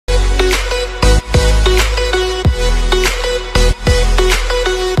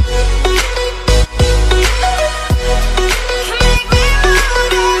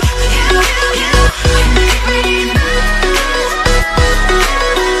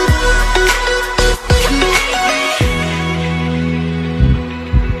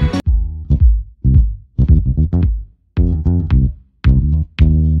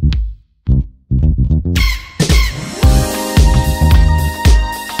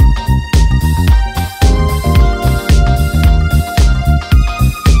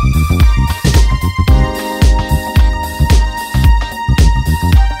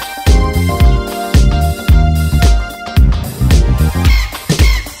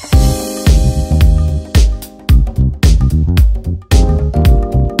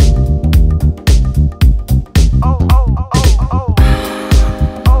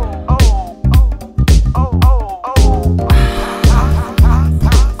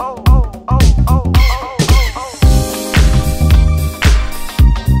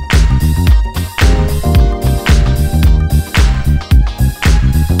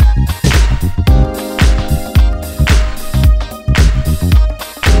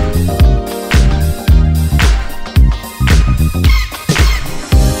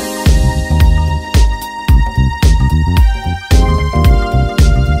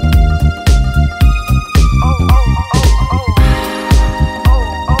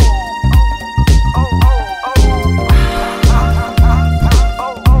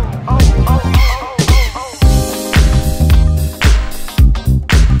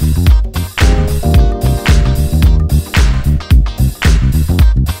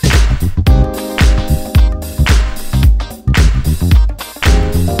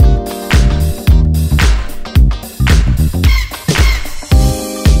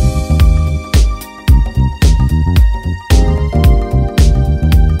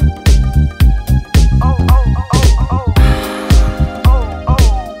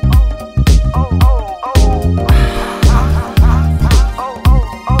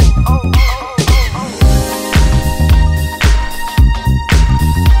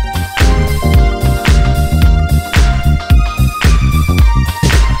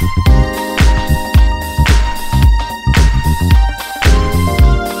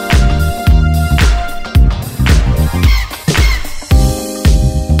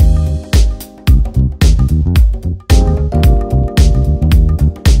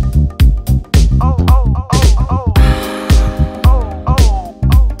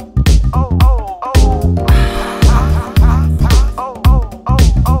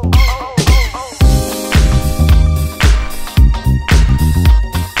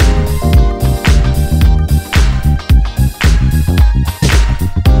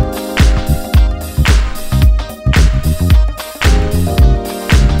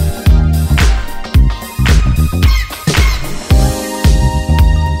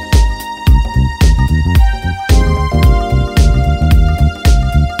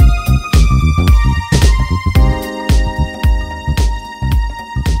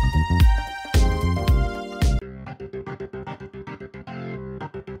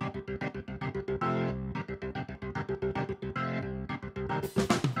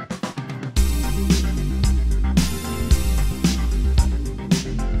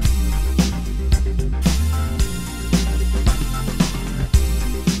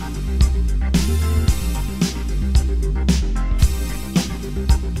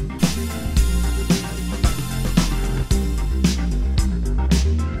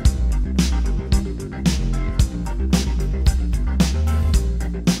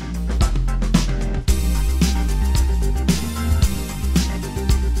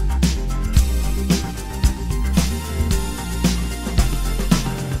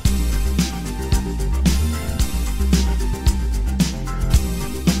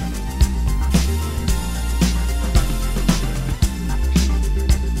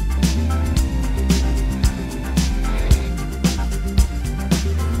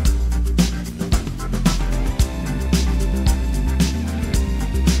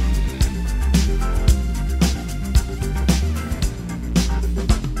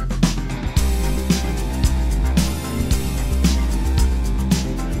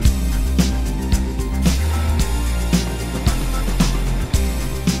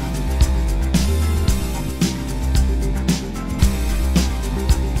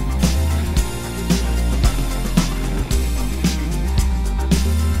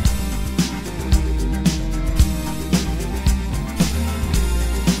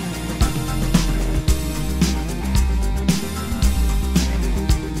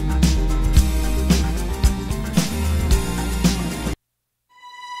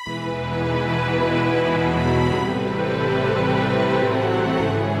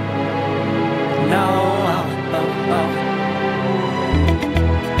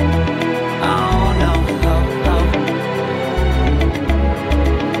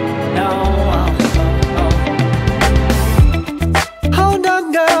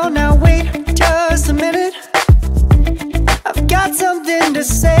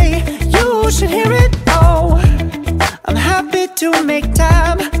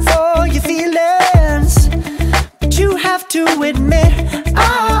time for your feelings, but you have to admit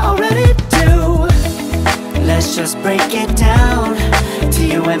I already do. Let's just break it down to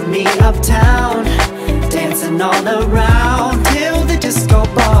you and me uptown, dancing all around till the disco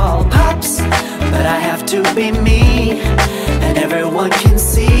ball pops. But I have to be me, and everyone can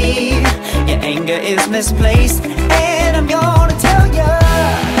see your anger is misplaced. And I'm gonna tell ya,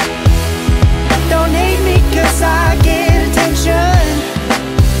 don't hate me 'cause I get attention.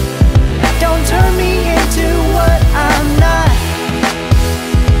 Don't turn me into what I'm not.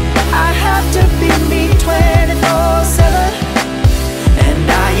 I have to be me 24/7, and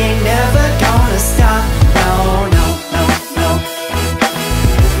I ain't never gonna stop. No, no, no, no.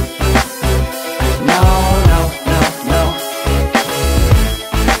 No, no, no, no.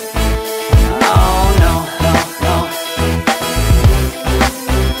 Oh, no, no, no.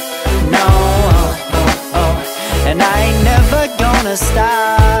 No, oh, oh, oh. And I ain't never gonna stop.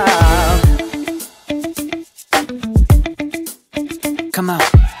 Come on,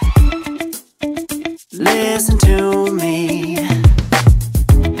 listen to me.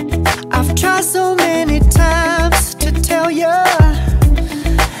 I've tried so many times to tell you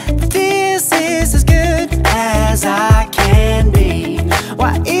this is as good as I can be.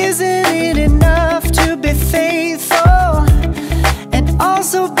 Why isn't it enough to be faithful and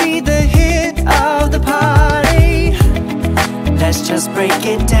also be the hit of the party? Let's just break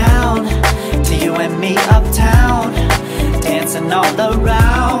it down to you and me uptown, dancing all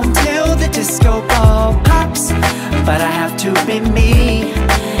around till the disco ball pops. But I have to be me,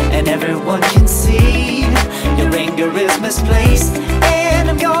 and everyone can see your anger is misplaced.